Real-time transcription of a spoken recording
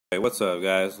Hey, what's up,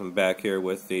 guys? I'm back here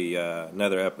with the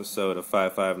another episode of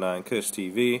 559 Kush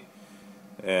TV,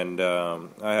 and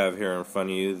I have here in front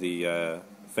of you the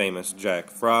famous Jack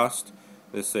Frost.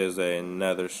 This is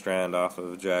another strand off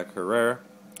of Jack Herrera,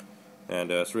 and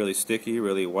it's really sticky,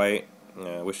 really white.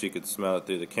 I wish you could smell it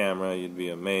through the camera; you'd be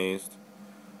amazed.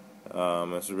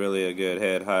 It's really a good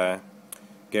head high,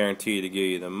 guaranteed to give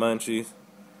you the munchies.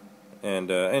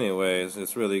 And anyways,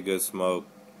 it's really good smoke.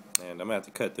 And I'm going to have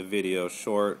to cut the video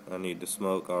short. I need to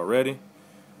smoke already.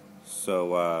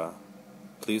 So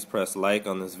please press like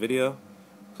on this video.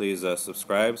 Please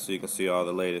subscribe so you can see all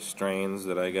the latest strains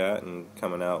that I got and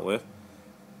coming out with.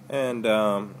 And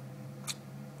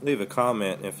leave a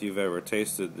comment if you've ever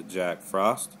tasted the Jack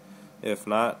Frost. If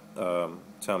not,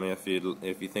 tell me if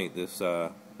you think this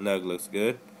nug looks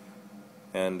good.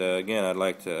 And again, I'd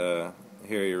like to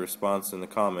hear your response in the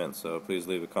comments, so please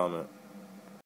leave a comment.